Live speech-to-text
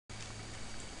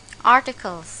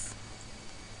Articles.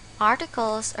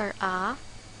 Articles are a,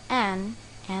 an,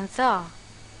 and the.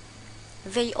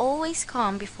 They always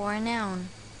come before a noun.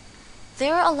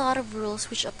 There are a lot of rules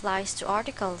which applies to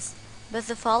articles, but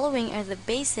the following are the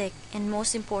basic and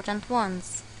most important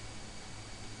ones.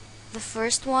 The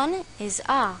first one is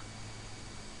a.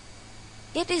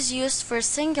 It is used for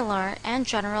singular and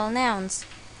general nouns.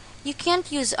 You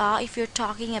can't use a if you're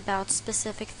talking about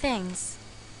specific things.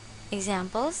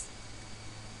 Examples: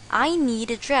 I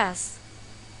need a dress.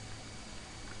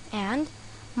 And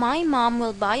my mom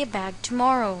will buy a bag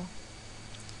tomorrow.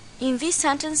 In these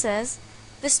sentences,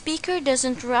 the speaker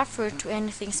doesn't refer to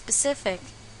anything specific.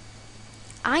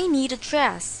 I need a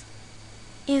dress.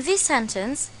 In this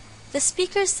sentence, the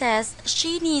speaker says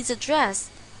she needs a dress,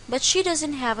 but she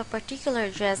doesn't have a particular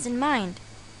dress in mind.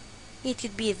 It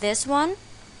could be this one,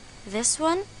 this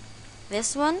one,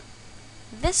 this one,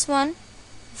 this one,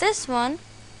 this one,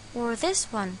 or this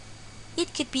one.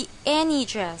 It could be any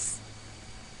dress.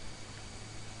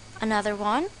 Another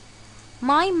one,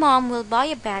 my mom will buy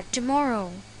a bag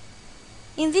tomorrow.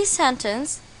 In this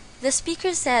sentence, the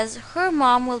speaker says her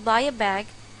mom will buy a bag,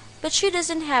 but she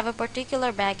doesn't have a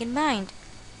particular bag in mind.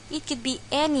 It could be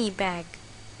any bag.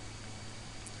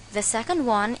 The second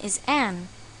one is an.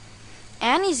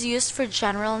 An is used for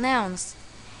general nouns.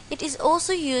 It is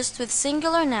also used with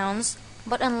singular nouns,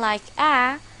 but unlike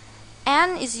a,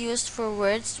 an is used for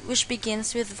words which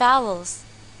begins with vowels.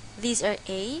 These are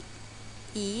a,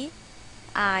 e,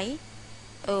 I,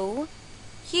 o,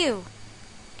 u,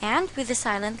 and with the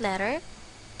silent letter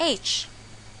h.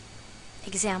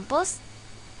 Examples: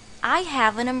 I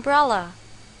have an umbrella,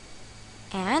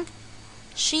 and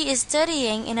she is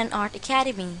studying in an art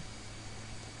academy.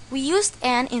 We used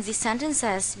an in these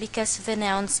sentences because the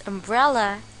nouns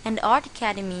umbrella and art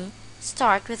academy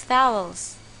start with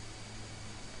vowels.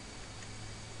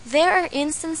 There are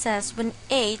instances when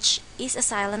h is a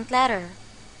silent letter.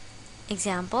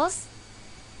 Examples: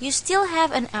 you still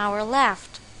have an hour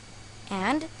left,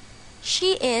 and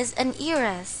she is an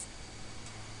heiress.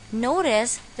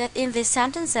 Notice that in these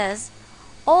sentences,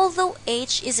 although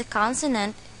h is a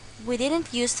consonant, we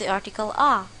didn't use the article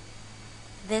a.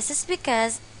 This is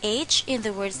because h in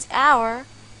the words hour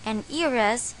and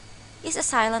heiress is a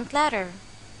silent letter.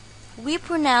 We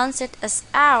pronounce it as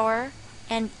hour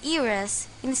and heiress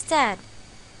instead.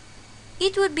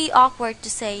 It would be awkward to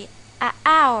say a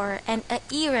hour and a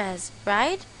heiress,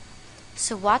 right?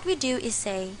 So what we do is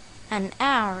say an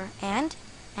hour and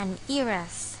an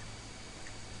heiress.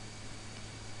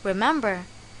 Remember,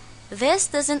 this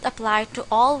doesn't apply to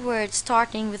all words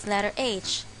starting with letter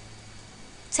H.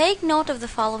 Take note of the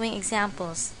following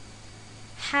examples: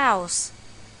 house,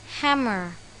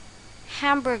 hammer,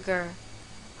 hamburger,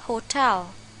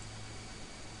 hotel.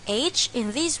 H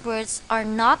in these words are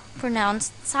not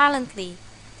pronounced silently,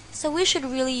 so we should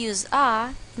really use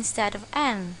a instead of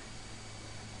an.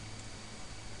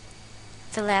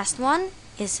 The last one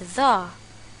is the.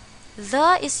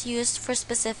 The is used for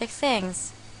specific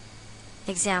things.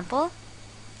 Example: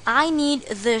 I need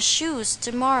the shoes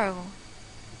tomorrow.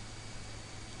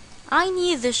 I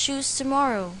need the shoes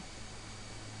tomorrow.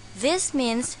 This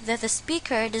means that the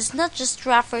speaker does not just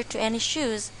refer to any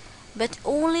shoes, but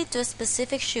only to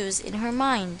specific shoes in her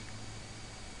mind.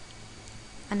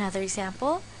 Another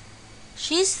example: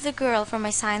 she's the girl from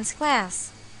my science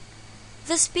class.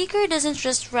 The speaker doesn't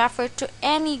just refer to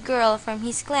any girl from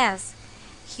his class.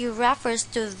 He refers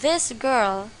to this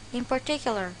girl in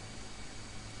particular.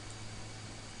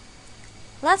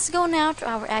 Let's go now to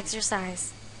our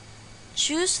exercise.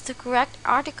 Choose the correct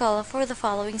article for the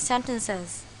following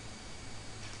sentences.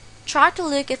 Try to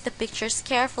look at the pictures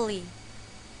carefully.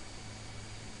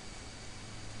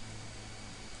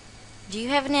 Do you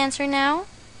have an answer now?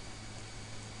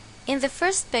 In the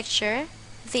first picture,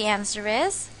 the answer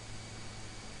is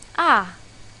A.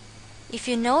 If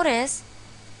you notice,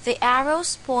 the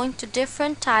arrows point to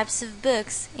different types of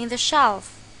books in the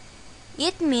shelf.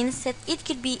 It means that it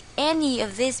could be any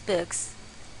of these books.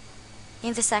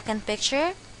 In the second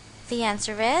picture, the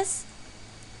answer is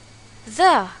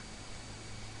the.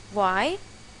 Why?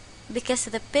 Because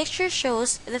the picture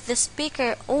shows that the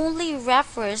speaker only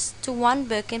refers to one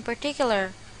book in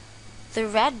particular, the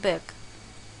red book.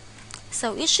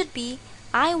 So it should be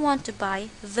I want to buy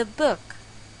the book.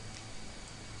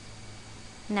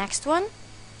 Next one.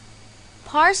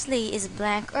 Parsley is a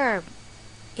blank herb.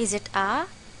 Is it a,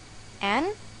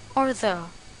 an, or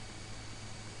the?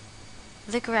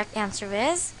 The correct answer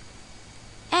is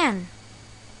an.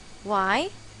 Why?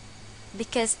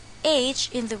 Because H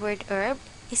in the word herb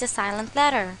is a silent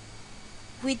letter.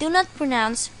 We do not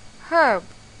pronounce herb.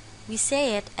 We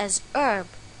say it as herb.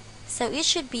 so it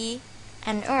should be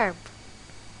an herb.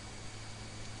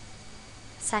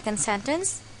 Second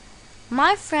sentence.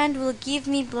 My friend will give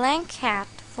me blank hat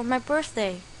for my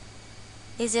birthday.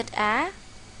 Is it a,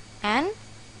 an,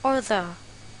 or the?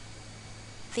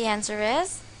 The answer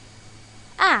is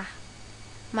a.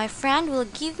 My friend will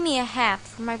give me a hat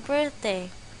for my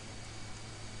birthday.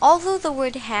 Although the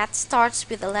word hat starts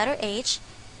with the letter H,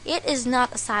 it is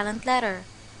not a silent letter.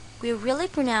 We really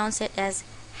pronounce it as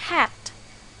hat,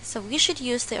 so we should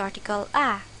use the article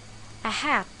a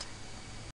hat.